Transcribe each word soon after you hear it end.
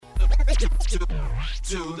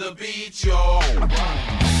to the beat, yo.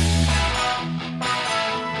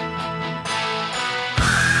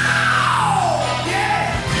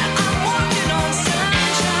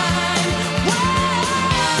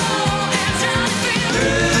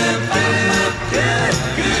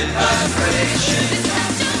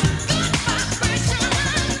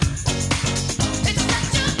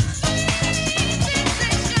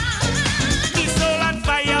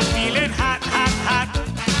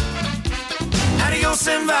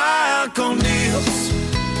 Con Dios.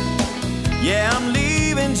 Yeah, I'm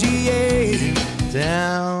leaving GA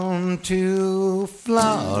down to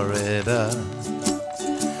Florida.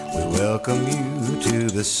 We welcome you to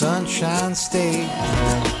the Sunshine State.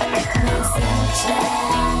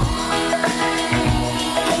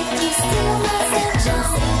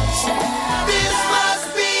 This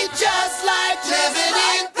must be just like living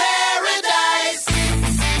in paradise.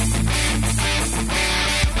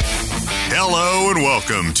 Hello and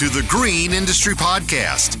welcome to the Green Industry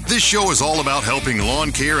Podcast. This show is all about helping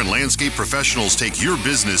lawn care and landscape professionals take your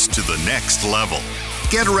business to the next level.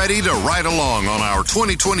 Get ready to ride along on our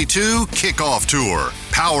 2022 kickoff tour,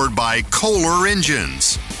 powered by Kohler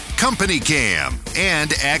Engines, Company Cam, and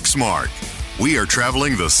Exmark. We are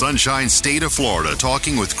traveling the Sunshine State of Florida,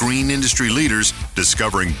 talking with green industry leaders,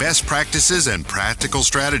 discovering best practices and practical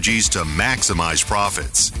strategies to maximize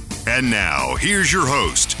profits. And now, here's your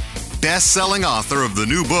host, best-selling author of the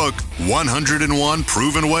new book, 101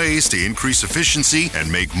 Proven Ways to Increase Efficiency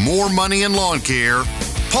and Make More Money in Lawn Care,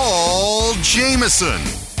 Paul Jameson.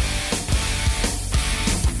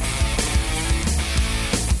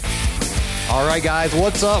 All right, guys,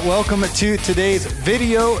 what's up? Welcome to today's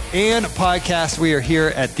video and podcast. We are here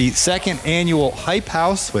at the second annual Hype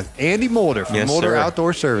House with Andy Mulder from Mulder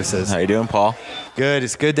Outdoor Services. How you doing, Paul? Good.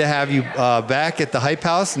 It's good to have you back at the Hype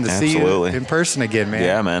House and to see you in person again, man.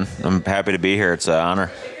 Yeah, man. I'm happy to be here. It's an honor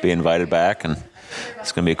to be invited back, and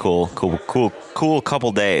it's going to be a cool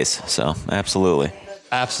couple days. So, absolutely.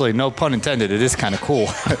 Absolutely. No pun intended. It is kind of cool.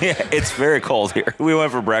 Yeah, it's very cold here. We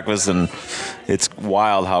went for breakfast, and it's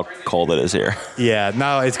wild how cold it is here. Yeah.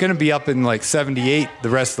 No, it's going to be up in like 78 the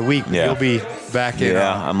rest of the week. Yeah. You'll be back in.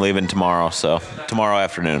 Yeah, I'm leaving tomorrow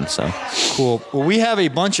afternoon. So cool. Well, we have a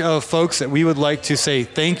bunch of folks that we would like to say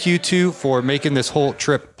thank you to for making this whole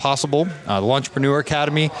trip possible. The Launchpreneur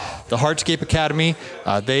Academy, the Hardscape Academy.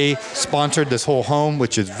 They sponsored this whole home,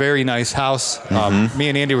 which is a very nice house. Me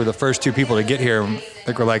and Andy were the first two people to get here. I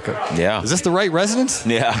think we're like, is this the right residence?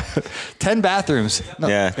 Yeah. 10 bathrooms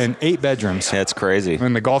and 8 bedrooms. Yeah, it's crazy.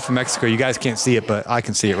 In the Gulf of Mexico, you guys can't see it, but I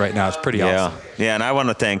can see it right now. It's pretty awesome. Yeah, and I want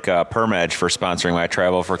to thank Permedge for sponsoring my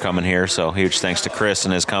travel, for coming here. So huge thanks to Chris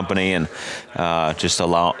and his company, and just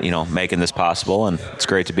making this possible. And it's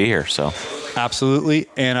great to be here. So absolutely.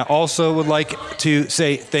 And I also would like to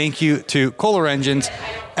say thank you to Kohler Engines,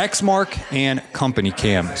 Exmark, and Company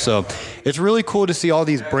Cam. So it's really cool to see all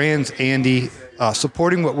these brands, Andy,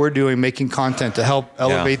 supporting what we're doing, making content to help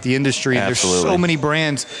elevate the industry. Absolutely. There's so many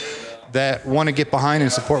brands that want to get behind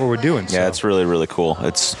and support what we're doing. Yeah, it's really, really cool.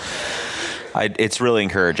 It's really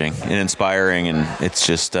encouraging and inspiring, and it's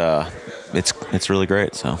just it's really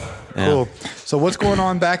great. So yeah. Cool. So what's going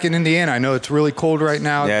on back in Indiana? I know it's really cold right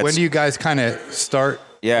now. Yeah, when do you guys kind of start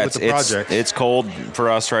with the project? It's cold for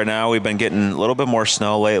us right now. We've been getting a little bit more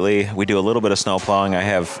snow lately. We do a little bit of snow plowing. I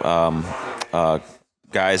have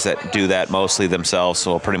guys that do that mostly themselves,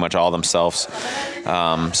 so pretty much all themselves.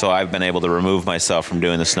 So I've been able to remove myself from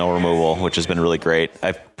doing the snow removal, which has been really great.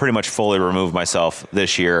 I've pretty much fully removed myself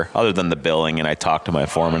this year, other than the billing, and I talked to my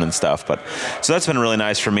foreman and stuff. So that's been really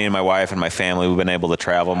nice for me and my wife and my family. We've been able to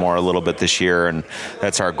travel more a little bit this year, and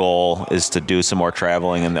that's our goal, is to do some more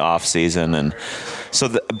traveling in the off season. And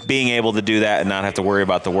so being able to do that and not have to worry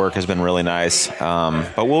about the work has been really nice.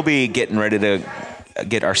 But we'll be getting ready to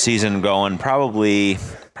get our season going probably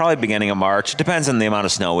beginning of March. It depends on the amount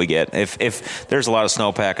of snow we get. If there's a lot of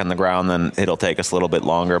snowpack on the ground, then it'll take us a little bit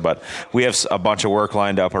longer. But we have a bunch of work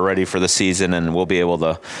lined up already for the season, and we'll be able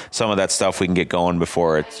to, some of that stuff we can get going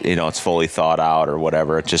before it's fully thawed out or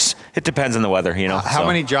whatever. It depends on the weather, How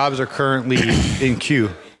many jobs are currently in queue?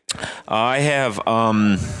 I have,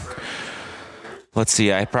 let's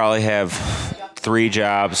see, I probably have 2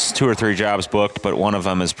 or 3 jobs booked, but one of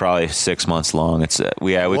them is probably 6 months long.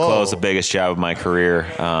 We closed the biggest job of my career,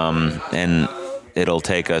 and it'll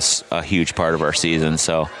take us a huge part of our season.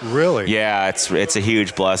 So really, yeah, it's a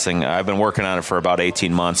huge blessing. I've been working on it for about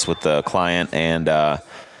 18 months with the client, and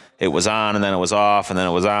it was on, and then it was off, and then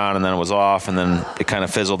it was on, and then it was off, and then it kind of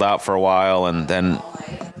fizzled out for a while, and then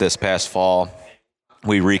this past fall,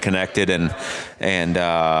 we reconnected and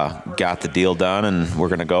got the deal done, and we're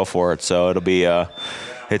going to go for it. So it'll be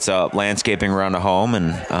it's landscaping around a home,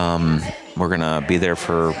 and we're gonna be there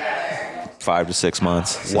for 5 to 6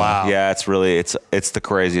 months. So, wow. Yeah, it's really it's the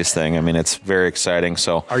craziest thing. I mean, it's very exciting.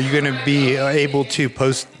 So, are you going to be able to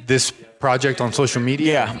post this project on social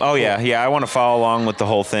media? Yeah. Oh, yeah. I want to follow along with the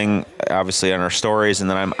whole thing, obviously, on our stories, and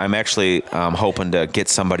then I'm actually hoping to get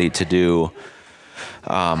somebody to do.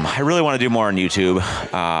 I really want to do more on YouTube.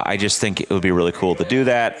 I just think it would be really cool to do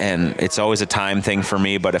that, and it's always a time thing for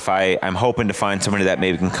me. But if I'm hoping to find somebody that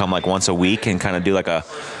maybe can come like once a week and kind of do like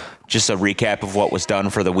just a recap of what was done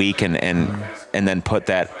for the week, and then put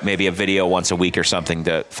that maybe a video once a week or something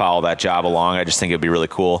to follow that job along. I just think it'd be really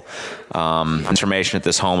cool. Transformation at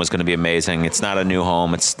this home is going to be amazing. It's not a new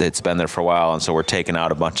home. It's been there for a while, and so we're taking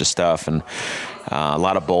out a bunch of stuff and a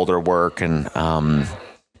lot of boulder work and a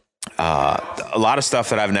lot of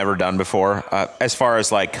stuff that I've never done before as far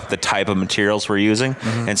as like the type of materials we're using.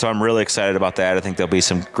 Mm-hmm. And so I'm really excited about that. I think there'll be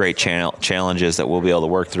some great challenges that we'll be able to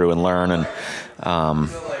work through and learn. And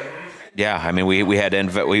yeah, I mean, we had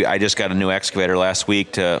I just got a new excavator last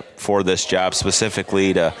week for this job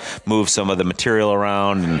specifically to move some of the material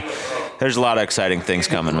around, and there's a lot of exciting things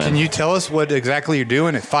coming, man. Can you tell us what exactly you're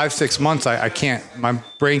doing? At 5-6 months, I can't, my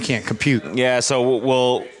brain can't compute. Yeah,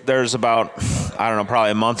 so there's about, I don't know,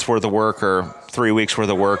 probably a month's worth of work or 3 weeks worth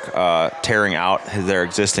of work tearing out their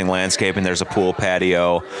existing landscaping. There's a pool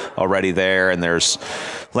patio already there, and there's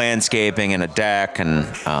landscaping and a deck, and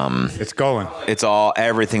it's going.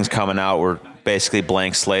 Everything's coming out. We're basically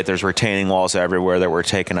blank slate. There's retaining walls everywhere that we're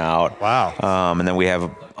taking out. Wow. And then we have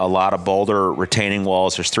a lot of boulder retaining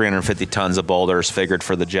walls. There's 350 tons of boulders figured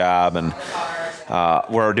for the job, and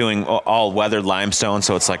we're doing all weathered limestone,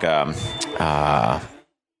 so it's like a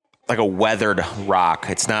weathered rock.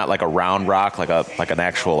 It's not like a round rock, like an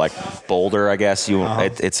actual like boulder, I guess.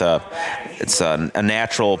 It's a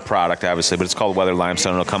natural product, obviously, but it's called weathered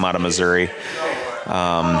limestone. It'll come out of Missouri,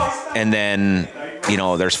 and then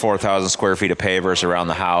there's 4,000 square feet of pavers around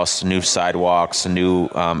the house, new sidewalks, new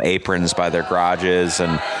aprons by their garages,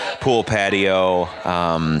 and pool patio.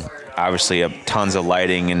 Obviously, tons of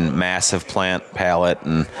lighting and massive plant palette,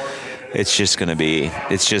 and it's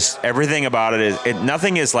just everything about it is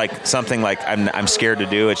nothing is like something like I'm scared to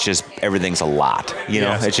do. It's just everything's a lot,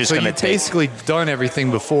 It's just going to take. Basically done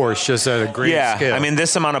everything before. It's just at a great scale. Yeah, I mean,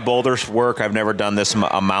 this amount of boulders work, I've never done this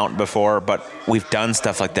amount before, but we've done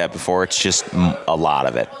stuff like that before. It's just a lot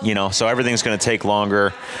of it, So everything's going to take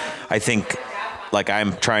longer. I think, like,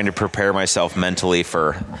 I'm trying to prepare myself mentally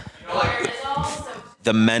for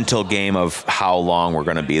the mental game of how long we're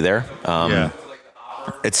going to be there.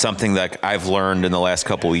 It's something that I've learned in the last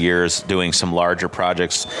couple of years doing some larger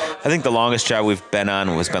projects. I think the longest job we've been on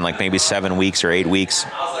has been like maybe 7 weeks or 8 weeks.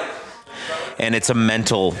 And it's a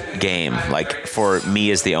mental game, like for me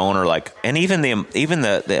as the owner, like, and even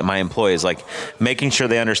my employees, like making sure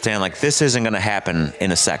they understand, like, this isn't going to happen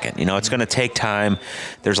in a second. It's going to take time.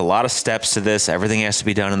 There's a lot of steps to this. Everything has to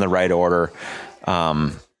be done in the right order.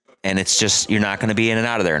 And it's just, you're not going to be in and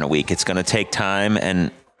out of there in a week. It's going to take time.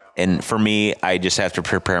 And for me, I just have to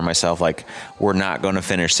prepare myself, like, we're not going to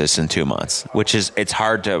finish this in 2 months, it's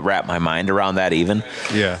hard to wrap my mind around that even.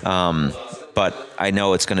 Yeah. But I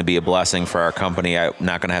know it's going to be a blessing for our company. I'm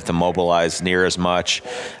not going to have to mobilize near as much.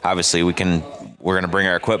 Obviously, we're going to bring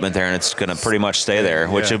our equipment there, and it's going to pretty much stay there,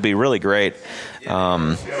 which would be really great.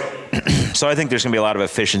 So I think there's going to be a lot of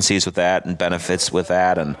efficiencies with that and benefits with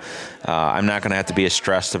that. And I'm not going to have to be as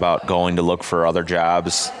stressed about going to look for other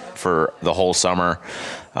jobs for the whole summer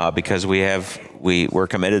because we're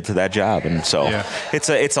committed to that job. And so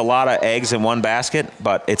it's a lot of eggs in one basket,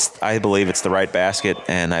 but I believe it's the right basket.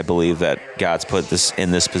 And I believe that God's put this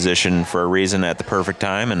in this position for a reason at the perfect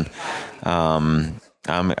time. And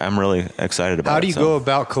I'm really excited about it. How do you go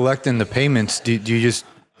about collecting the payments? Do you just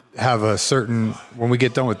have a certain, when we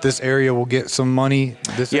get done with this area, we'll get some money?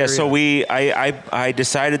 Area? So I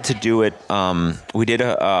decided to do it. We did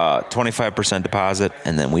a 25% deposit,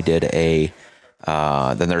 and then we did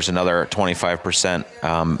then there's another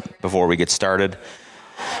 25% before we get started.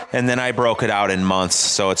 And then I broke it out in months,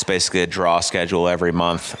 so it's basically a draw schedule every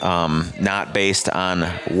month, not based on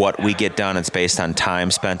what we get done. It's based on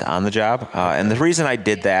time spent on the job. And the reason I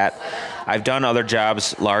did that, I've done other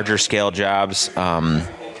jobs, larger scale jobs,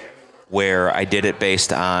 where I did it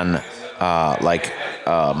based on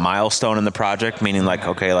milestone in the project, meaning like,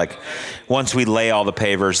 okay, like once we lay all the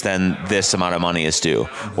pavers, then this amount of money is due.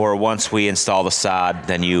 Or once we install the sod,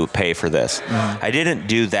 then you pay for this. Mm-hmm. I didn't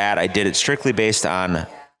do that. I did it strictly based on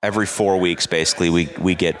every 4 weeks, basically,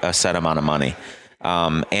 we get a set amount of money.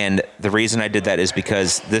 And the reason I did that is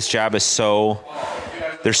because this job is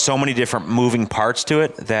there's so many different moving parts to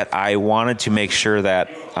it that I wanted to make sure that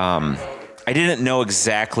I I didn't know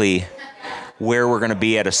exactly where we're going to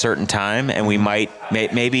be at a certain time, and we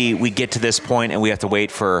maybe we get to this point and we have to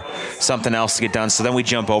wait for something else to get done. So then we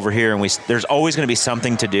jump over here, and there's always going to be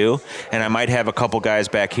something to do. And I might have a couple guys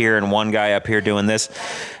back here and one guy up here doing this.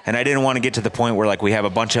 And I didn't want to get to the point where like we have a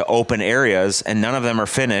bunch of open areas and none of them are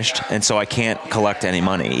finished, and so I can't collect any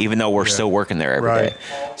money, even though we're still working there every day.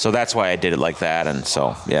 So that's why I did it like that. And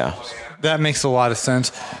so, yeah. That makes a lot of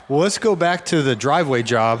sense. Well, let's go back to the driveway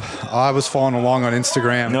job. I was following along on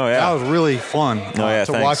Instagram. Oh, yeah. That was really fun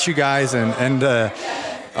to watch you guys and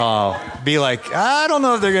be like, I don't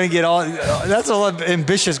know if they're going to get all. That's an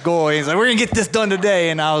ambitious goal. He's like, we're going to get this done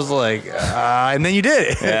today. And I was like, and then you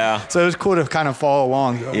did it. Yeah. So it was cool to kind of follow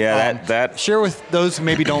along. Yeah, that. Share with those who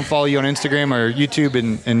maybe don't follow you on Instagram or YouTube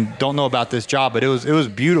and don't know about this job, but it was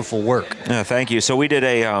beautiful work. Yeah, thank you. So we did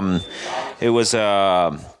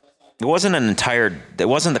it wasn't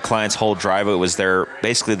the client's whole driveway. It was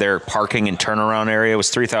basically their parking and turnaround area. It was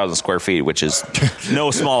 3,000 square feet, which is no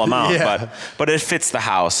small amount, but it fits the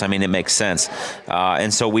house. I mean, it makes sense.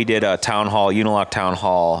 And so we did a Unilock Town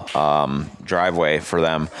Hall driveway for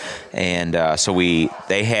them. And so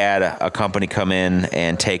they had a company come in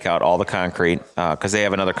and take out all the concrete because they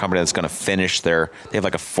have another company that's going to finish they have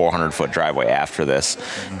like a 400-foot driveway after this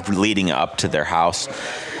leading up to their house.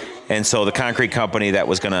 And so the concrete company that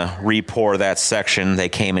was going to re-pour that section, they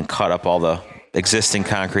came and cut up all the existing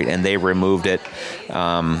concrete and they removed it.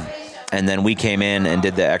 And then we came in and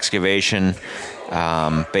did the excavation,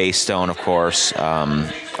 base stone, of course,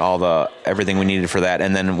 everything we needed for that.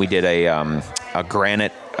 And then we did a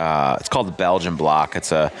granite, it's called the Belgian block.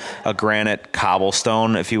 It's a granite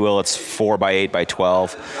cobblestone, if you will. It's 4x8 by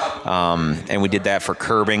 12. And we did that for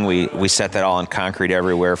curbing. We set that all in concrete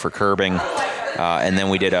everywhere for curbing. And then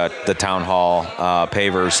we did the town hall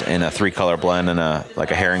pavers in a 3-color blend and a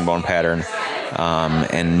herringbone pattern.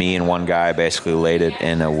 And me and one guy basically laid it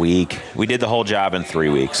in a week. We did the whole job in 3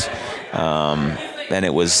 weeks. And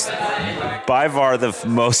it was by far the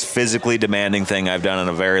most physically demanding thing I've done in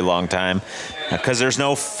a very long time. Because there's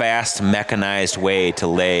no fast mechanized way to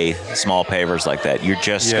lay small pavers like that. You're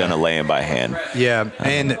just going to lay them by hand. Yeah,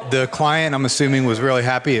 and the client, I'm assuming, was really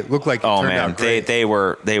happy. It looked like it turned out great. They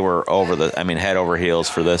were head over heels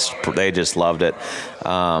for this. They just loved it.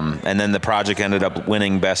 And then the project ended up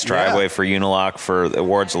winning Best Driveway for Unilock for the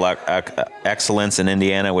Awards Excellence in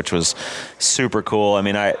Indiana, which was super cool. I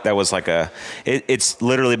mean, that was like it's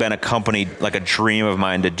literally been a company, like a dream of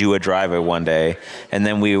mine to do a driveway one day. And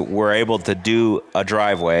then we were able to do a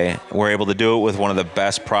driveway. We're able to do it with one of the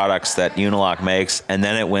best products that Unilock makes, and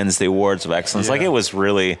then it wins the Awards of Excellence. Like, it was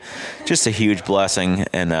really just a huge blessing,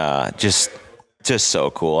 and just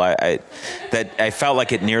so cool. I felt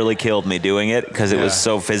like it nearly killed me doing it because it was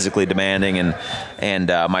so physically demanding, and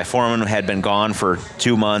my foreman had been gone for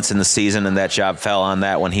 2 months in the season, and that job fell on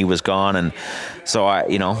that when he was gone. And so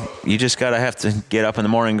you just have to get up in the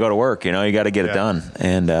morning and go to work. You got to get it done,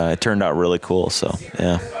 and it turned out really cool. So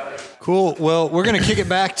yeah. Cool. Well, we're going to kick it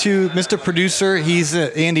back to Mr. Producer.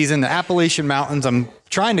 Andy's in the Appalachian Mountains. I'm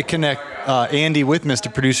trying to connect Andy with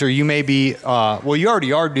Mr. Producer. You may be, you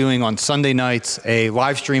already are doing on Sunday nights a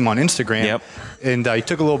live stream on Instagram. Yep. And you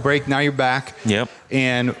took a little break. Now you're back. Yep.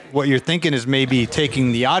 And what you're thinking is maybe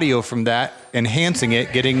taking the audio from that, enhancing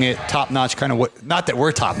it, getting it top-notch, not that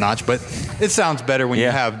we're top-notch, but it sounds better when you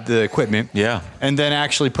have the equipment. Yeah. And then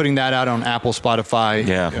actually putting that out on Apple, Spotify.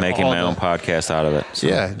 Yeah, making my own podcast out of it. So.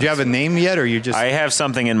 Yeah. Do you have a name yet, or you just... I have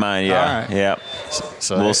something in mind, yeah. All right. Yeah.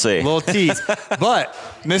 So we'll see. A little tease. But,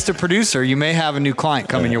 Mr. Producer, you may have a new client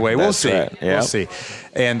coming your way. We'll see. Right. Yep. We'll see.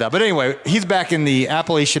 And but anyway, he's back in the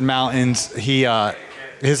Appalachian Mountains.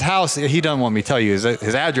 His house, he doesn't want me to tell you his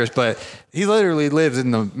address, but he literally lives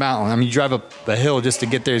in the mountain. I mean, you drive up the hill just to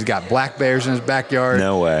get there. He's got black bears in his backyard.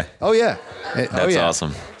 No way. Oh, yeah. That's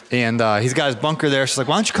awesome. And he's got his bunker there. She's like,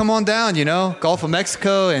 why don't you come on down, Gulf of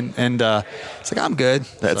Mexico? And it's like, I'm good.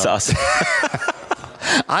 That's awesome.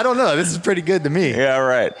 I don't know. This is pretty good to me. Yeah,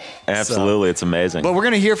 right. Absolutely. It's amazing. But we're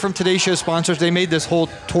going to hear from today's show sponsors. They made this whole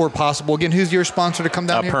tour possible. Again, who's your sponsor to come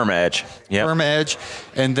down here? Perma Edge. Yep. Perma Edge.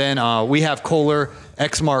 And then we have Kohler,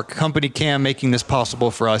 Exmark, Company Cam making this possible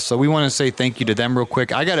for us. So we want to say thank you to them real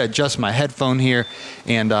quick. I got to adjust my headphone here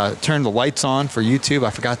and turn the lights on for YouTube. I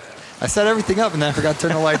forgot. I set everything up and then I forgot to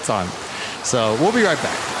turn the lights on. So we'll be right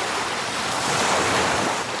back.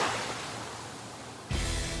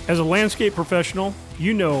 As a landscape professional,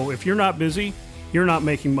 if you're not busy, you're not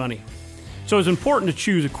making money. So it's important to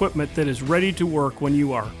choose equipment that is ready to work when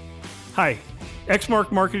you are. Hi,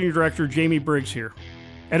 Exmark Marketing Director Jamie Briggs here.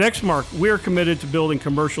 At Exmark, we are committed to building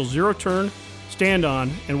commercial zero-turn,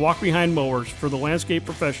 stand-on, and walk-behind mowers for the landscape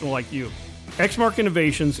professional like you. Exmark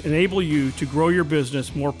Innovations enable you to grow your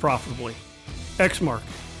business more profitably. Exmark,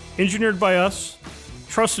 engineered by us,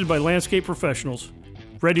 trusted by landscape professionals,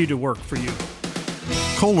 ready to work for you.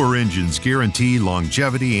 Kohler engines guarantee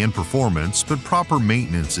longevity and performance, but proper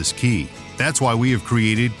maintenance is key. That's why we have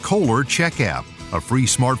created Kohler Check App, a free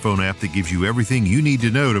smartphone app that gives you everything you need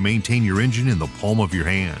to know to maintain your engine in the palm of your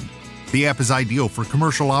hand. The app is ideal for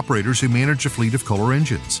commercial operators who manage a fleet of Kohler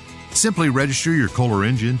engines. Simply register your Kohler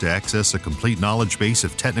engine to access a complete knowledge base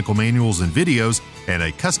of technical manuals and videos and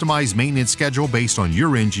a customized maintenance schedule based on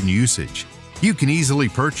your engine usage. You can easily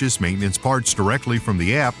purchase maintenance parts directly from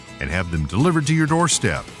the app and have them delivered to your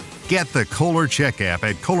doorstep. Get the Kohler Check app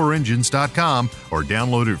at KohlerEngines.com or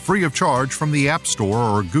download it free of charge from the App Store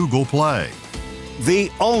or Google Play.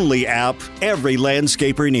 The only app every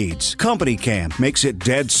landscaper needs. Company Cam makes it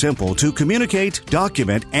dead simple to communicate,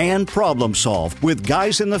 document, and problem solve with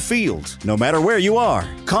guys in the field, no matter where you are.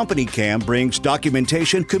 Company Cam brings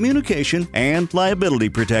documentation, communication, and liability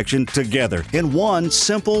protection together in one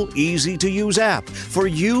simple, easy-to-use app for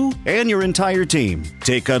you and your entire team.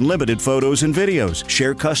 Take unlimited photos and videos,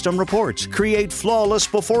 share custom reports, create flawless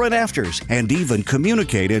before and afters, and even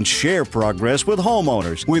communicate and share progress with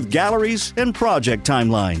homeowners with galleries and project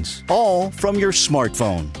timelines, all from your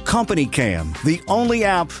smartphone. Company Cam, the only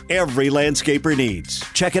app every landscaper needs.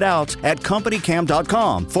 Check it out at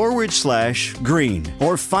companycam.com/green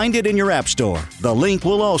or find it in your app store. The link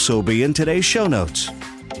will also be in today's show notes.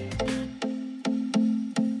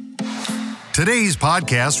 Today's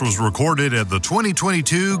podcast was recorded at the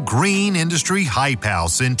 2022 Green Industry Hype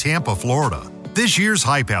House in Tampa, Florida. This year's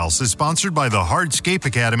Hype House is sponsored by the Hardscape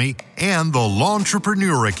Academy and the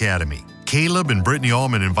Lawntrepreneur Academy. Caleb and Brittany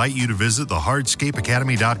Allman invite you to visit the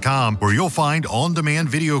hardscapeacademy.com, where you'll find on-demand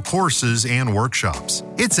video courses and workshops.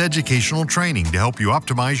 It's educational training to help you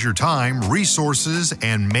optimize your time, resources,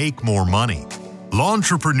 and make more money.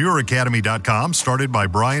 LawnTrepreneurAcademy.com, started by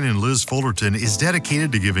Brian and Liz Fullerton, is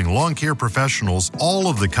dedicated to giving lawn care professionals all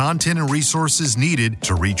of the content and resources needed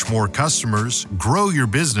to reach more customers, grow your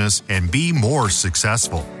business, and be more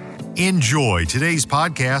successful. Enjoy today's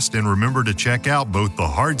podcast and remember to check out both the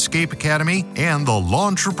Hardscape Academy and the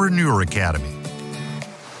Lawntrepreneur Academy.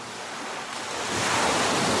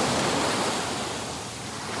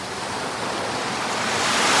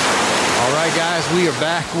 All right, guys, we are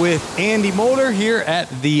back with Andy Mulder here at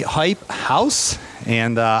the Hype House.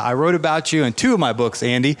 And I wrote about you in 2 of my books,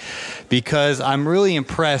 Andy, because I'm really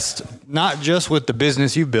impressed, not just with the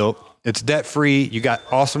business you built. It's debt-free. You got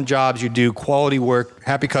awesome jobs. You do quality work,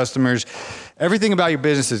 happy customers. Everything about your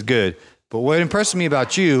business is good. But what impresses me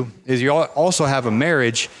about you is you also have a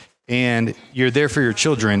marriage and you're there for your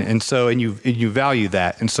children. And you value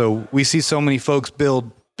that. And so we see so many folks build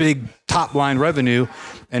big top line revenue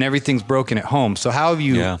and everything's broken at home. So how have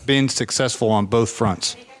you been successful on both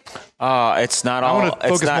fronts? It's not all. I want to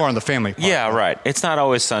focus more on the family part. Yeah, right. It's not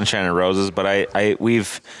always sunshine and roses, but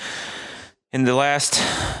we've in the last,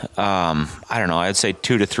 I don't know, I'd say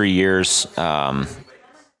 2 to 3 years.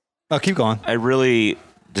 Keep going. I really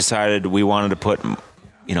decided we wanted to put,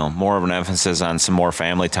 more of an emphasis on some more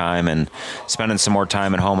family time and spending some more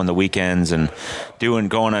time at home on the weekends and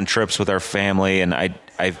going on trips with our family. And I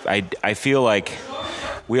feel like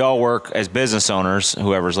we all work as business owners.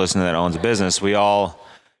 Whoever's listening that owns a business, we all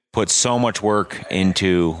put so much work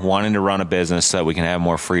into wanting to run a business so that we can have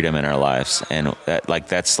more freedom in our lives. And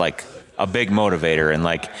that's a big motivator. And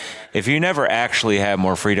if you never actually have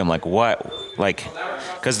more freedom,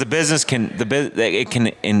 because the business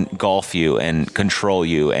can engulf you and control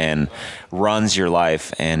you and runs your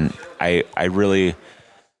life. And I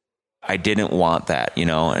didn't want that,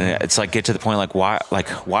 and it's get to the point,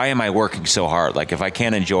 why am I working so hard? If I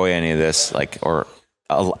can't enjoy any of this, or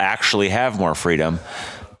I'll actually have more freedom,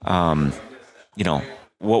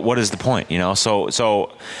 what is the point,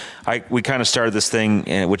 So we kind of started this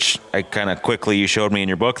thing, which I kind of quickly, you showed me in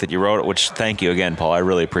your book that you wrote, which thank you again, Paul. I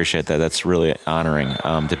really appreciate that. That's really honoring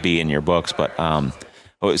to be in your books. But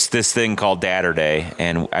it's this thing called Dadder Day,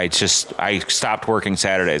 and I stopped working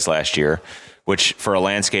Saturdays last year, which for a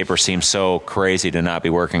landscaper seems so crazy to not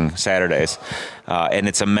be working Saturdays. And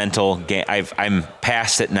it's a mental game. I'm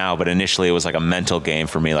past it now, but initially it was a mental game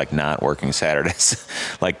for me, not working Saturdays.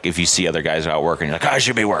 If you see other guys out working, you're I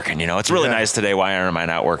should be working, it's really nice today. Why am I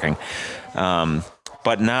not working?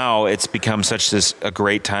 But now it's become a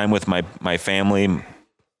great time with my family,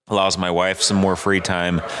 allows my wife some more free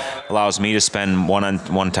time, allows me to spend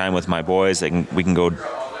one-on-one time with my boys. We can go.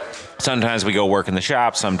 Sometimes we go work in the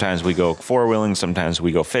shop. Sometimes we go four-wheeling. Sometimes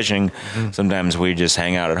we go fishing. Mm-hmm. Sometimes we just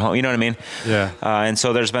hang out at home. You know what I mean? Yeah. And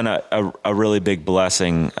so there's been a really big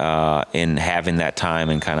blessing in having that time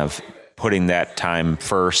and kind of putting that time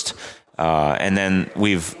first. And then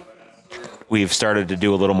we've started to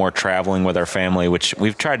do a little more traveling with our family, which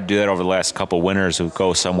we've tried to do that over the last couple winters. We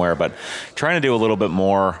go somewhere, but trying to do a little bit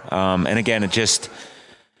more. And again,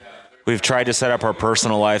 we've tried to set up our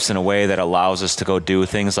personal lives in a way that allows us to go do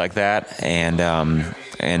things like that. And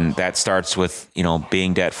that starts with,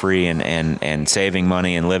 being debt free and saving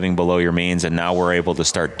money and living below your means. And now we're able to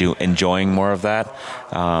start enjoying more of that.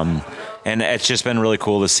 And it's just been really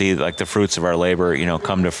cool to see like the fruits of our labor,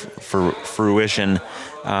 come to fruition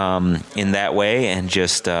in that way, and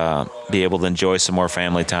just be able to enjoy some more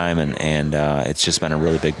family time, and it's just been a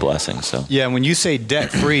really big blessing. So yeah, when you say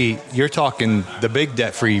debt free, you're talking the big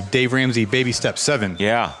debt free, Dave Ramsey, Baby Step 7.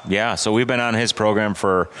 Yeah. So we've been on his program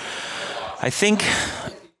for, I think,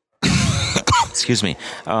 excuse me.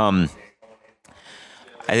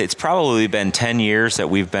 It's probably been 10 years that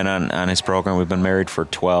we've been on his program. We've been married for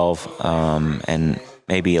 12 and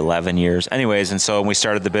maybe 11 years. Anyways, and so we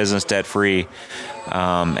started the business debt-free,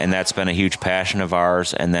 and that's been a huge passion of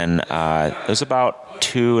ours. And then it was about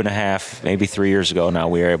 2.5, maybe 3 years ago now,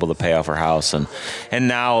 we were able to pay off our house. And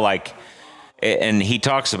now, and he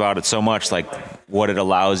talks about it so much, like what it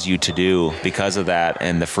allows you to do because of that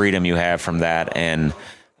and the freedom you have from that. And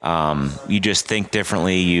you just think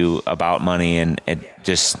differently about money, and it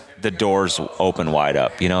just, the doors open wide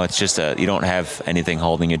up. It's just you don't have anything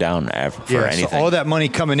holding you down for anything. So all that money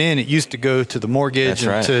coming in, it used to go to the mortgage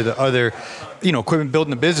to the other, equipment building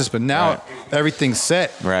the business, but now everything's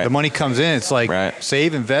set. Right. The money comes in. It's like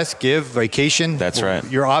save, invest, give, vacation. That's right.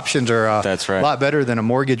 Your options are a lot better than a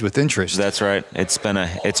mortgage with interest. That's right. It's been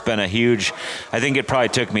a huge, I think it probably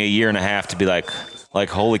took me 1.5 years to be like,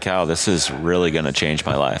 holy cow, this is really going to change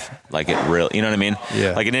my life. Like it really, you know what I mean?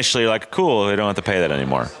 Yeah. Like initially, cool, I don't have to pay that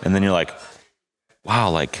anymore. And then you're like,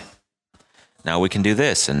 wow, now we can do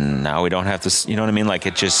this, and now we don't have to, you know what I mean? Like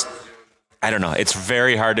it just, I don't know. It's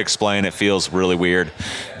very hard to explain. It feels really weird,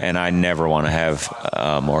 and I never want to have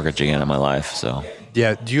a mortgage again in my life. So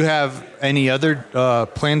yeah. Do you have any other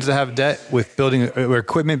plans to have debt with building or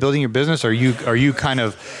equipment, building your business? Are you kind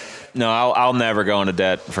of... No, I'll never go into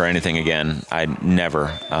debt for anything again. I never,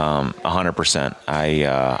 100%.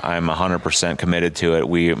 I'm 100% committed to it.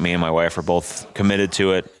 Me and my wife are both committed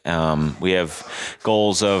to it. We have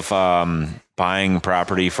goals of buying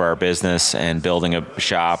property for our business and building a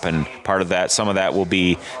shop, and part of that, some of that will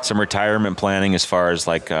be some retirement planning as far as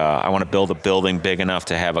I want to build a building big enough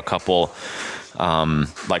to have a couple,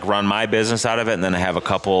 run my business out of it, and then I have a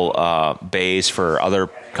couple bays for other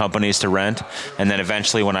companies to rent. And then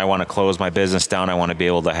eventually when I want to close my business down, I want to be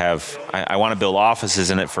able to have, I want to build offices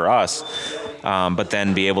in it for us, but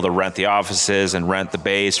then be able to rent the offices and rent the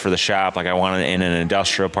bays for the shop. I want it in an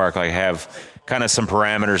industrial park. I have kind of some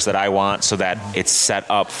parameters that I want so that it's set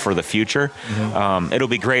up for the future. Mm-hmm. It'll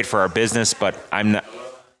be great for our business, but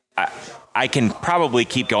I can probably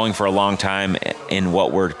keep going for a long time in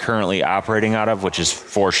what we're currently operating out of, which is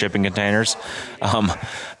 4 shipping containers.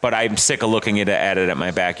 But I'm sick of looking at it at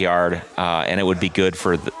my backyard, and it would be good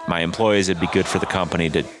for my employees. It'd be good for the company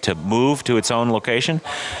to move to its own location.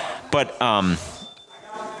 But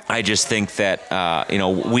I just think that,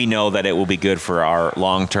 we know that it will be good for our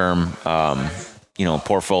long-term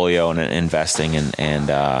portfolio and investing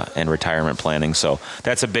and retirement planning. So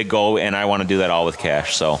that's a big goal, and I want to do that all with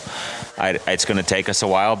cash. So it's going to take us a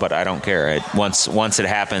while, but I don't care. Once it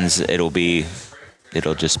happens, it'll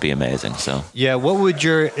just be amazing. So yeah, what would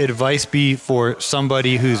your advice be for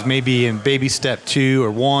somebody who's maybe in baby step 2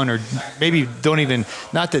 or 1, or maybe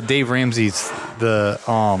not that Dave Ramsey's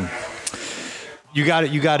the you got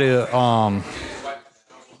to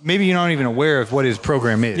maybe you're not even aware of what his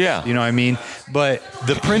program is. Yeah. You know what I mean? But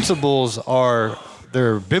the principles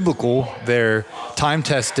they're biblical, they're time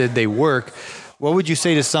tested, they work. What would you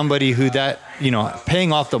say to somebody who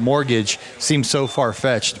paying off the mortgage seems so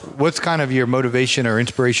far-fetched? What's kind of your motivation or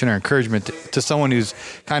inspiration or encouragement to someone who's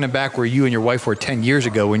kind of back where you and your wife were 10 years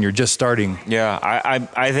ago when you're just starting? Yeah,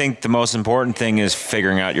 I think the most important thing is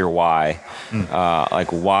figuring out your why,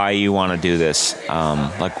 why you want to do this.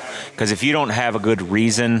 Because if you don't have a good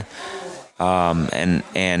reason,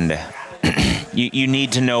 and you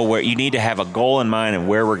need to know you need to have a goal in mind and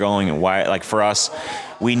where we're going and why. Like for us,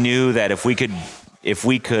 we knew that if we could,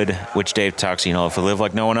 which Dave talks, if we live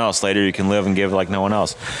like no one else, later you can live and give like no one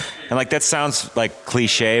else. And that sounds like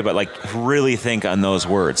cliche, but really think on those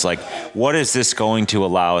words. What is this going to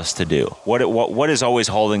allow us to do? What is always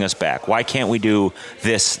holding us back? Why can't we do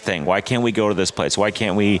this thing? Why can't we go to this place? Why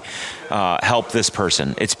can't we help this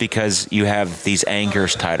person? It's because you have these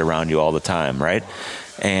anchors tied around you all the time, right?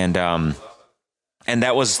 And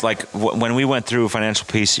that was when we went through Financial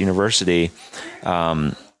Peace University,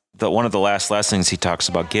 one of the last lessons he talks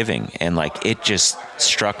about giving, and like it just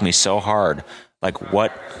struck me so hard, like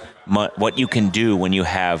what you can do when you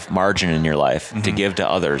have margin in your life to give to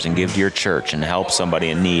others and give to your church and help somebody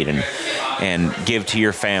in need and give to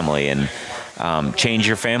your family and change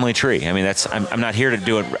your family tree. I mean, I'm not here to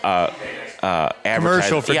do it.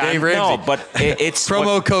 Commercial for Dave Ramsey. No, but it's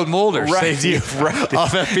promo code Mulder saves you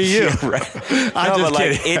off FBU. Yeah, right. I'm just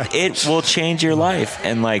kidding. It will change your life.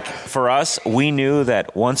 And like for us, we knew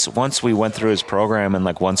that once we went through his program and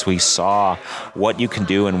like once we saw what you can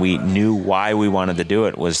do and we knew why we wanted to do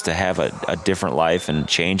it was to have a different life and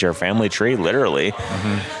change our family tree, literally.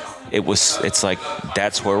 It's like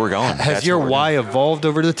that's where we're going. Has your why evolved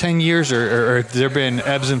over the 10 years, or have there been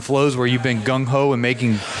ebbs and flows where you've been gung-ho and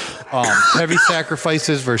making heavy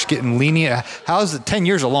sacrifices versus getting lenient? How's it? 10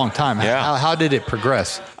 years a long time. Yeah. How did it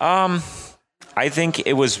progress? I think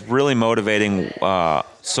it was really motivating.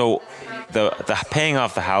 So the paying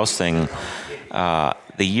off the house thing, the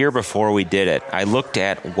year before we did it, I looked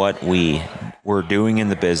at what we were doing in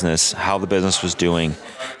the business, how the business was doing,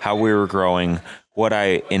 how we were growing, what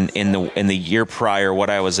I in the year prior, what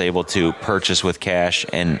I was able to purchase with cash,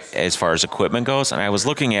 and as far as equipment goes, and I was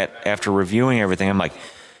looking at, after reviewing everything, I'm like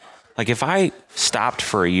if I stopped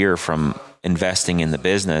for a year from investing in the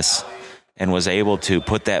business and was able to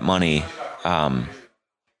put that money,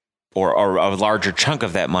 or a larger chunk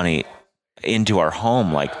of that money into our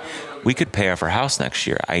home, like we could pay off our house next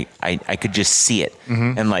year. I could just see it,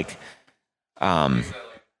 and like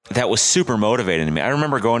that was super motivating to me. I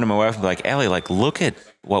remember going to my wife and be like, Allie, like, look at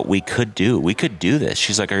what we could do. We could do this.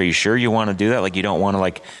 She's like, are you sure you want to do that? Like, you don't want to,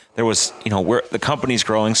 like, there was, the company's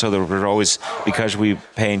growing. So there were always, because we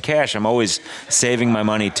pay in cash, I'm always saving my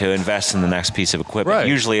money to invest in the next piece of equipment. Right.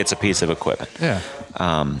 Usually it's a piece of equipment. Yeah.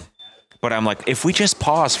 But I'm like, if we just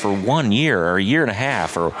pause for 1 year or a year and a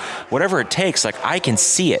half or whatever it takes, like I can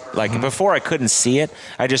see it. Like before I couldn't see it.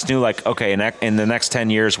 I just knew like, okay, in the next 10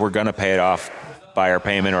 years, we're going to pay it off by our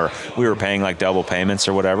payment, or we were paying like double payments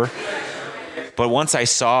or whatever. But once I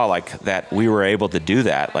saw like that we were able to do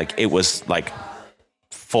that, like it was like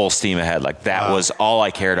full steam ahead. Like that was all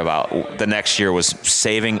I cared about. The next year was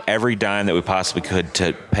saving every dime that we possibly could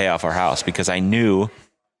to pay off our house, because I knew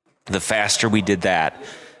the faster we did that,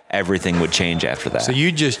 everything would change after that. So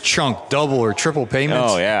you just chunked double or triple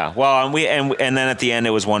payments? Oh yeah. Well, and then at the end it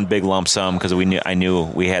was one big lump sum because I knew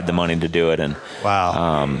we had the money to do it. And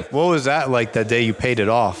wow. What was that like that day you paid it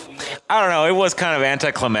off? I don't know. It was kind of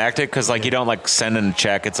anticlimactic because like you don't like send in a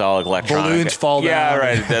check. It's all electronic. Balloons fall down. Yeah,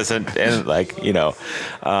 right. It doesn't. And like that's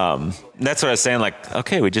what I was saying. Like,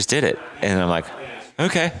 okay, we just did it, and I'm like,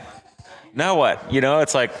 okay, now what?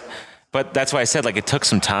 It's like. But that's why I said, like, it took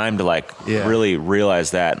some time to, like, really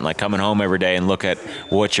realize that. And, like, coming home every day and look at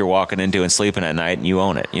what you're walking into and sleeping at night, and you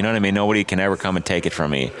own it. You know what I mean? Nobody can ever come and take it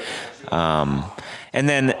from me. And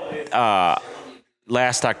then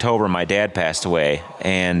last October, my dad passed away.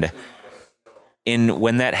 And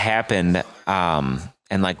when that happened, and,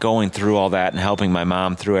 like, going through all that and helping my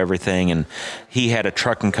mom through everything, and he had a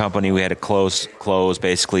trucking company. We had to close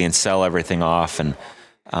basically and sell everything off. And,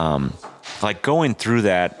 like, going through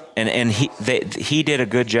that, and he did a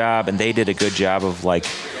good job, and they did a good job of like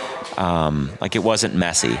it wasn't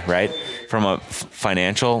messy, right? From a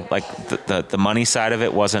financial, like the money side of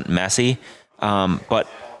it wasn't messy, but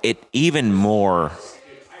it even more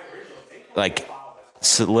like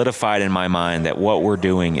solidified in my mind that what we're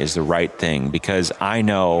doing is the right thing, because I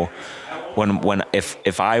know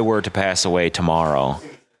if I were to pass away tomorrow,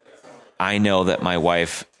 I know that my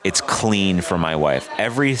wife, it's clean for my wife.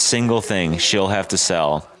 Every single thing she'll have to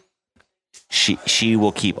sell, she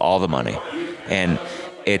will keep all the money, and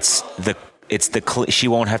she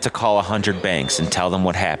won't have to call 100 banks and tell them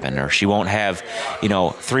what happened, or she won't have,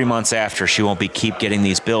 3 months after, she won't keep getting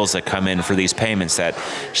these bills that come in for these payments that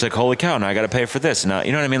she's like, holy cow, now I got to pay for this. Now,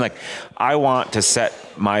 you know what I mean? Like, I want to set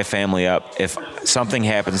my family up. If something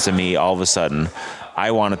happens to me all of a sudden,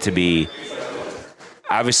 I want it to be,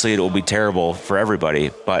 obviously it will be terrible for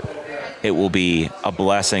everybody, but it will be a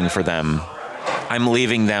blessing for them. I'm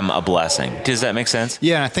leaving them a blessing. Does that make sense?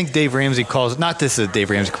 Yeah, and I think Dave Ramsey calls, not this is a Dave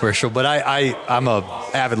Ramsey commercial, but I'm a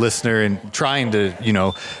avid listener and trying to,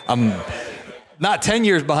 I'm not 10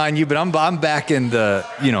 years behind you, but I'm back in the,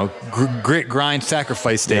 grit, grind,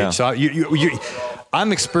 sacrifice stage. Yeah. So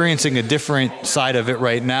I'm experiencing a different side of it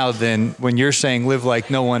right now than when you're saying live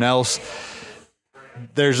like no one else.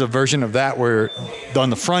 There's a version of that where on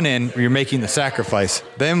the front end you're making the sacrifice.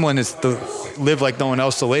 Then when it's the live like no one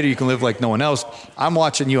else, so later you can live like no one else. I'm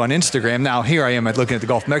watching you on Instagram. Now here I am looking at the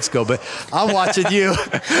Gulf of Mexico, but I'm watching you.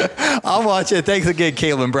 I'm watching. Thanks again,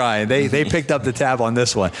 Caleb and Brian. They picked up the tab on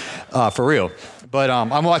this one, for real. But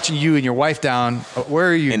I'm watching you and your wife down. Where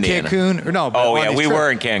are you? Indiana. Cancun? Or no? Oh, yeah, we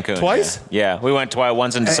were in Cancun. Twice? Yeah, we went twice.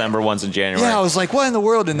 Once in December, once in January. Yeah, I was like, what in the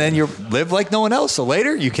world? And then you live like no one else. So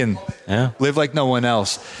later you can live like no one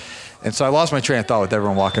else. And so I lost my train of thought with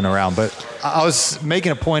everyone walking around. But I was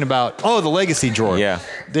making a point about, the legacy drawer. Yeah.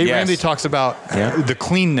 Dave Yes. Ramsey talks about the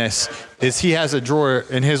cleanness. Is he has a drawer,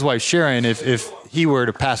 and his wife Sharon, if he were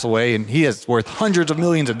to pass away, and he is worth hundreds of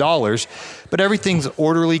millions of dollars, but everything's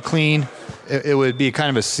orderly, clean. It would be kind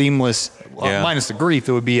of a seamless, minus the grief.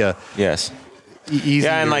 It would be a easy.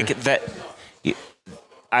 Yeah, and like that.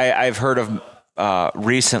 I've heard of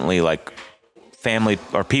recently, like family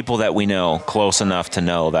or people that we know close enough to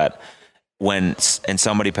know that when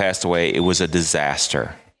somebody passed away, it was a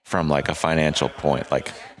disaster from like a financial point.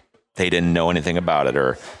 Like they didn't know anything about it,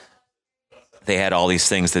 or they had all these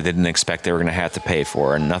things that they didn't expect they were going to have to pay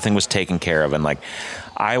for, and nothing was taken care of. And like,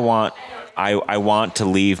 I want to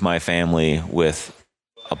leave my family with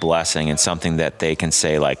a blessing and something that they can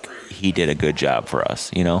say, like, he did a good job for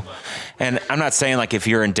us, you know? And I'm not saying like, if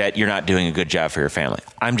you're in debt, you're not doing a good job for your family.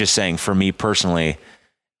 I'm just saying for me personally,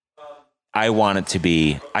 I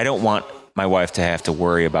don't want my wife to have to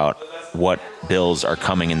worry about what bills are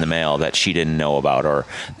coming in the mail that she didn't know about, or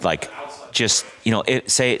like, just, you know,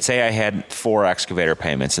 say I had 4 excavator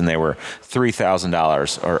payments and they were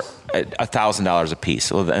 $3,000 or $1,000 a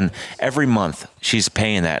piece. Well, then every month she's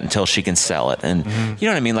paying that until she can sell it. And you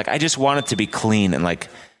know what I mean? Like, I just want it to be clean, and like,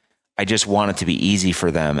 I just want it to be easy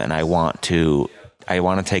for them. And I want to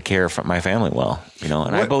take care of my family well, you know,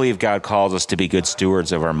 and I believe God calls us to be good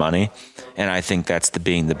stewards of our money. And I think that's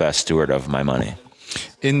being the best steward of my money.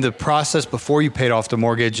 In the process before you paid off the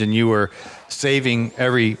mortgage and you were saving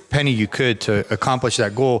every penny you could to accomplish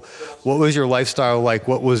that goal, what was your lifestyle like?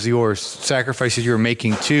 What was your sacrifices you were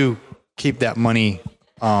making to keep that money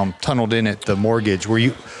tunneled in at the mortgage? Were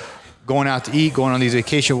you going out to eat, going on these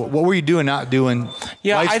vacations? What were you doing, not doing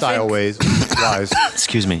lifestyle wise?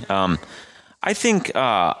 Excuse me. I think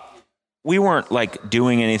we weren't like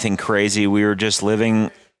doing anything crazy. We were just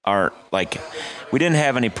living we didn't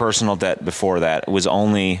have any personal debt before that. It was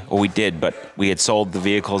we did, but we had sold the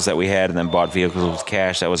vehicles that we had and then bought vehicles with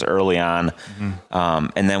cash. That was early on.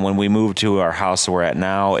 And then when we moved to our house that we're at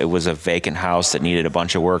now, it was a vacant house that needed a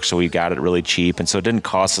bunch of work. So we got it really cheap. And so it didn't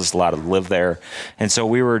cost us a lot to live there. And so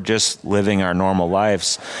we were just living our normal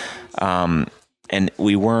lives. And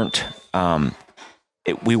we weren't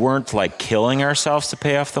like killing ourselves to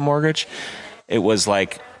pay off the mortgage. It was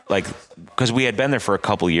like, because we had been there for a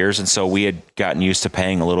couple years, and so we had gotten used to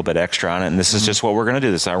paying a little bit extra on it, and this is just what we're going to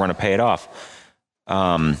do. This is how we're going to pay it off.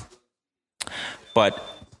 But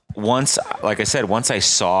once I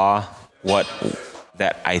saw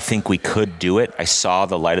that I think we could do it, I saw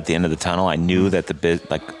the light at the end of the tunnel. I knew that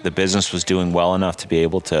the business was doing well enough to be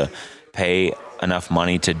able to pay enough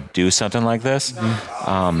money to do something like this.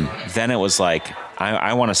 Then it was like,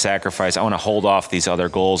 I want to sacrifice. I want to hold off these other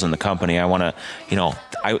goals in the company. I want to,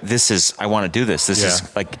 I want to do this. This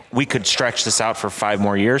is like, we could stretch this out for 5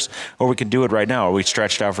 more years, or we could do it right now, or we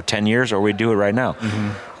stretch it out for 10 years, or we do it right now.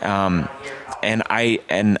 And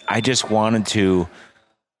I just wanted to,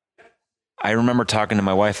 I remember talking to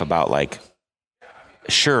my wife about like,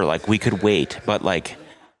 sure, like we could wait, but like,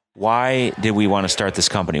 why did we want to start this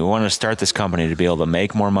company? We wanted to start this company to be able to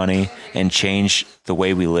make more money and change the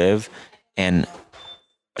way we live. And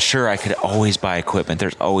sure, I could always buy equipment.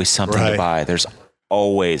 There's always something to buy. There's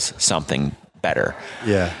always something better.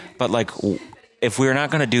 Yeah. But like, if we're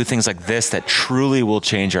not going to do things like this that truly will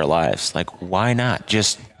change our lives, like, why not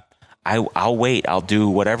just, I'll wait. I'll do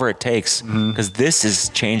whatever it takes, because this is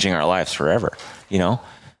changing our lives forever,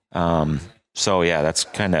 So yeah, that's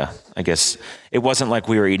kind of, I guess, it wasn't like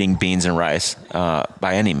we were eating beans and rice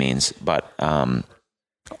by any means, but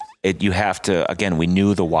you have to, again, we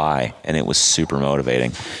knew the why, and it was super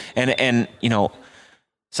motivating. And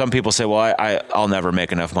some people say, well, I'll never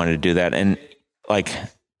make enough money to do that. And like,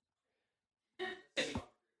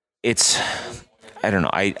 I don't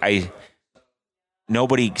know.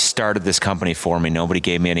 Nobody started this company for me. Nobody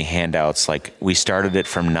gave me any handouts. Like, we started it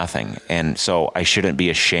from nothing. And so I shouldn't be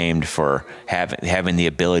ashamed for having the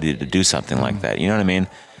ability to do something like that. You know what I mean?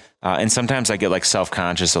 And sometimes I get like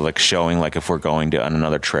self-conscious of like showing, like if we're going on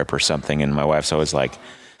another trip or something. And my wife's always like,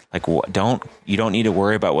 you don't need to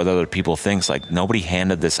worry about what other people think. Like, nobody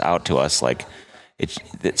handed this out to us. Like,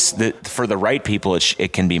 for the right people,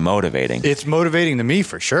 it can be motivating. It's motivating to me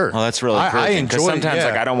for sure. Well, that's really cool. I enjoy it. Sometimes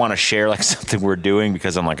like I don't want to share like something we're doing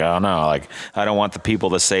because I'm like, oh no, like I don't want the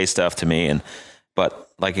people to say stuff to me.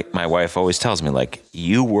 But like my wife always tells me, like,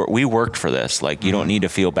 we worked for this. Like, you don't need to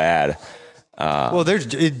feel bad. Well,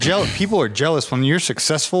 people are jealous when you're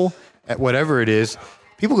successful at whatever it is,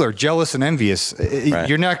 people are jealous and envious. Right.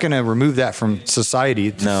 You're not going to remove that from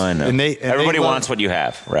society. No, I know. And everybody they love, wants what you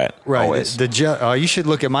have, right? right. Always. You should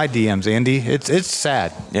look at my DMs, Andy. It's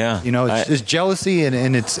sad. Yeah. You know, it's jealousy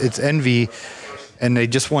and it's envy, and they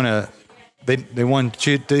just want to. They want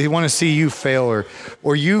to see you fail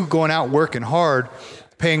or you going out working hard,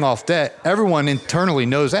 paying off debt. Everyone internally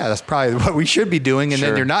knows that. That's probably what we should be doing, and Sure.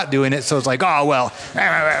 then you're not doing it. So it's like, oh well.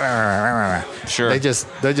 Sure. They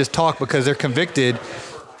just talk because they're convicted.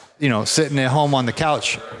 You know, sitting at home on the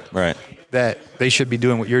couch. Right. That they should be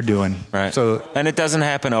doing what you're doing. Right. So, and it doesn't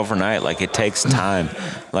happen overnight. Like, it takes time.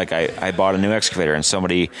 Like, I bought a new excavator, and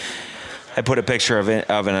I put a picture of it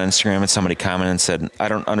on Instagram, and somebody commented and said, I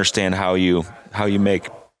don't understand how do you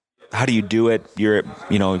do it? You're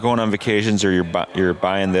going on vacations, or you're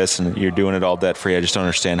buying this and you're doing it all debt free. I just don't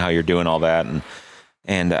understand how you're doing all that.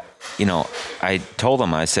 And I told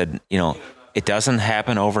them, I said, it doesn't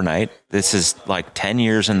happen overnight. This is like 10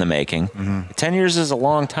 years in the making. Mm-hmm. 10 years is a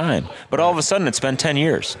long time, but all of a sudden it's been 10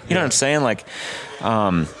 years. You know what I'm saying? Like,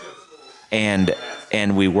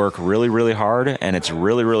 and we work really, really hard, and it's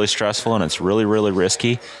really, really stressful, and it's really, really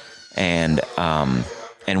risky. And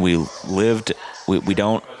we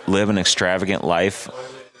don't live an extravagant life.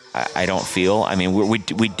 I don't feel. I mean, we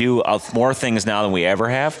do more things now than we ever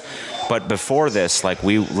have. But before this, like,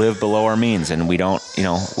 we live below our means, and we don't,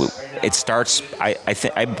 it starts,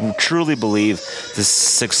 I truly believe the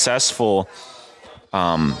successful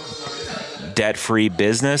debt-free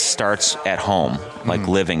business starts at home, like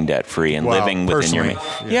living debt-free and living within your means.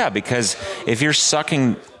 Yeah, because if you're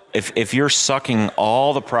sucking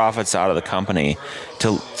all the profits out of the company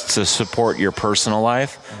to support your personal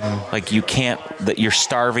life, like, you're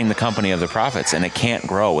starving the company of the profits, and it can't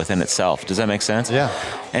grow within itself. Does that make sense? Yeah.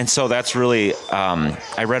 And so that's really,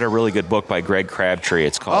 I read a really good book by Greg Crabtree.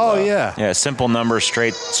 It's called, Simple Numbers,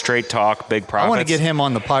 Straight Talk, Big Profits. I want to get him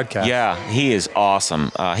on the podcast. Yeah, he is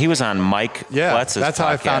awesome. He was on Mike Pletz's that's podcast. how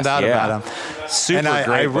I found out about him. Super and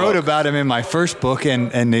great I wrote book. about him in my first book, and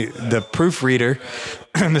the proofreader,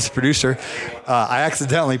 Mr. Producer, I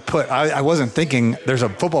accidentally I wasn't thinking there's a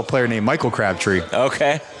football player named Michael Crabtree.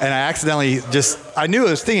 Okay. And I accidentally I knew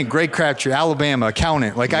I was thinking Greg Crabtree, Alabama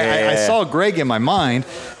accountant. Like, I saw Greg in my mind,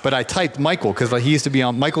 but I typed Michael because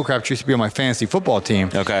Michael Crabtree used to be on my fantasy football team.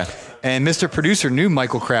 Okay. And Mr. Producer knew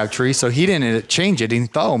Michael Crabtree, so he didn't change it. He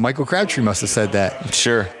thought, Michael Crabtree must have said that.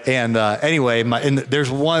 Sure. And anyway, there's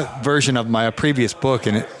one version of my previous book,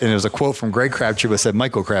 and it was a quote from Greg Crabtree, but said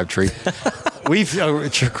Michael Crabtree. We've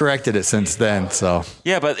corrected it since then. So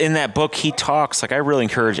yeah, but in that book, he talks, like, I really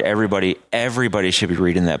encourage everybody should be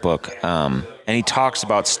reading that book. And he talks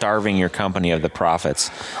about starving your company of the profits,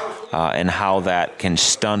 and how that can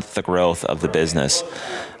stunt the growth of the business.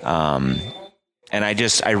 And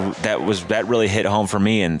that really hit home for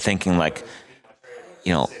me, and thinking, like,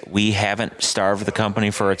 we haven't starved the company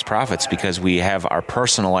for its profits because we have our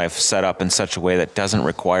personal life set up in such a way that doesn't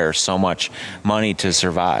require so much money to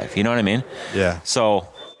survive. You know what I mean? Yeah. So,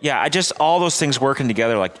 yeah, all those things working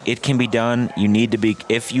together, like, it can be done. You need to be,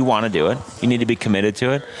 if you want to do it, you need to be committed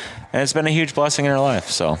to it. And it's been a huge blessing in our life.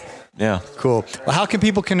 So, yeah. Cool. Well, how can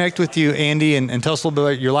people connect with you, Andy, and tell us a little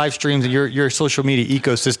bit about your live streams and your social media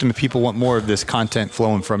ecosystem if people want more of this content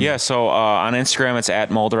flowing from you? Yeah, so on Instagram, it's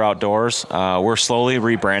at Mulder Outdoors. We're slowly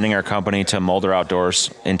rebranding our company to Mulder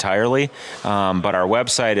Outdoors entirely, but our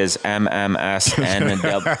website is mmsnwi.com.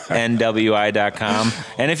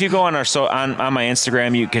 And if you go on on my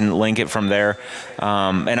Instagram, you can link it from there.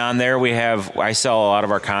 And on there, I sell a lot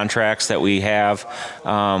of our contracts that we have.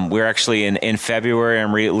 We're actually in February,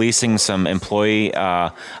 I'm releasing some a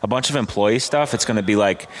bunch of employee stuff. It's going to be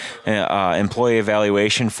like employee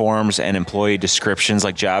evaluation forms and employee descriptions,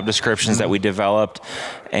 like job descriptions that we developed,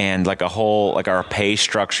 and like our pay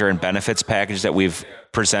structure and benefits package that we've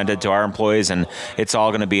presented to our employees. And it's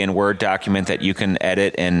all going to be in Word document that you can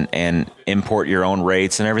edit and import your own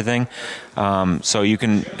rates and everything. So you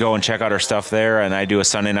can go and check out our stuff there. And I do a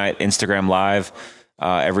Sunday night Instagram live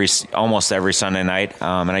almost every Sunday night.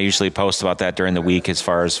 And I usually post about that during the week as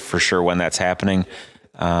far as for sure when that's happening.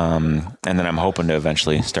 And then I'm hoping to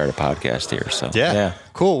eventually start a podcast here. So yeah.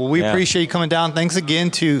 Cool. Well, we appreciate you coming down. Thanks again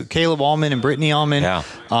to Caleb Allman and Brittany Allman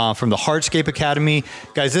from the Hardscape Academy.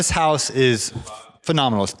 Guys, this house is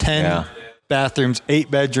phenomenal. It's 10 bathrooms, 8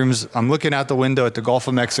 bedrooms. I'm looking out the window at the Gulf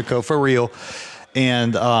of Mexico for real.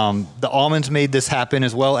 And the Allmans made this happen,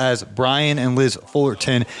 as well as Brian and Liz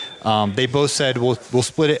Fullerton. They both said we'll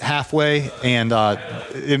split it halfway, and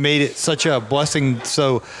it made it such a blessing.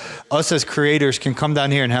 So us as creators can come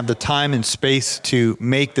down here and have the time and space to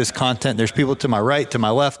make this content. There's people to my right, to my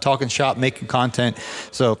left, talking shop, making content.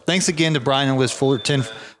 So thanks again to Brian and Liz Fullerton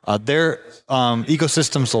Their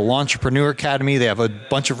ecosystem's the Launchpreneur Academy. They have a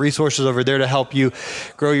bunch of resources over there to help you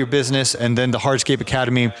grow your business, and then the Hardscape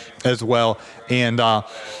Academy as well. And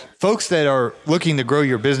folks that are looking to grow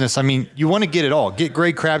your business, I mean, you want to get it all. Get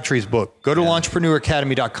Greg Crabtree's book. Go to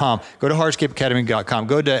launchpreneuracademy.com. Go to hardscapeacademy.com.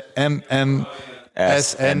 Go to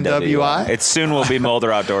SNWI. It soon will be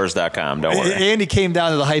MolderOutdoors.com. Don't worry. Andy came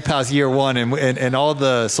down to the Hype House year one, and all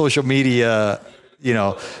the social media,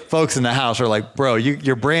 folks in the house are like, bro,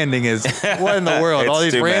 your branding is what in the world? All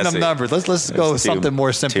these random numbers. Let's go with something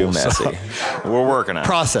more simple. Too messy. We're working on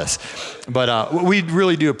process. But we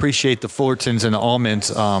really do appreciate the Fullertons and the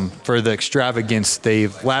Almonds for the extravagance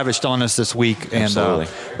they've lavished on us this week. And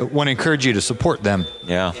want to encourage you to support them.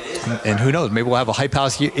 Yeah. And who knows, maybe we'll have a Hype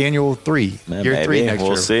House annual 3, year 3 next year.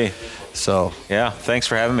 We'll see. So yeah, thanks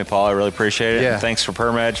for having me, Paul. I really appreciate it. Yeah. And thanks for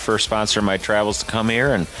PermaEdge for sponsoring my travels to come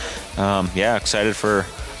here, and excited for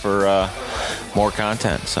more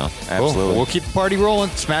content. So absolutely, cool. We'll keep the party rolling.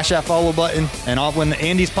 Smash that follow button, and when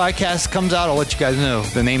Andy's podcast comes out, I'll let you guys know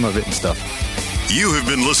the name of it and stuff. You have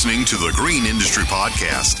been listening to the Green Industry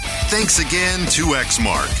Podcast. Thanks again to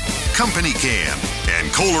Exmark, Company Cam,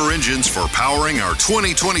 and Kohler Engines for powering our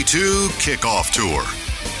 2022 kickoff tour.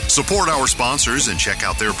 Support our sponsors and check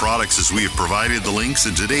out their products as we have provided the links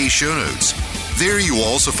in today's show notes. There you will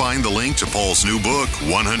also find the link to Paul's new book,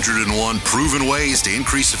 101 Proven Ways to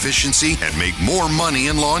Increase Efficiency and Make More Money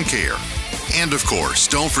in Lawn Care. And of course,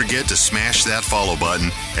 don't forget to smash that follow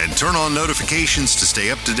button and turn on notifications to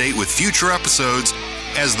stay up to date with future episodes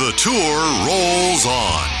as the tour rolls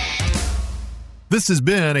on. This has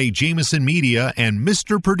been a Jameson Media and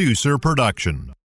Mr. Producer production.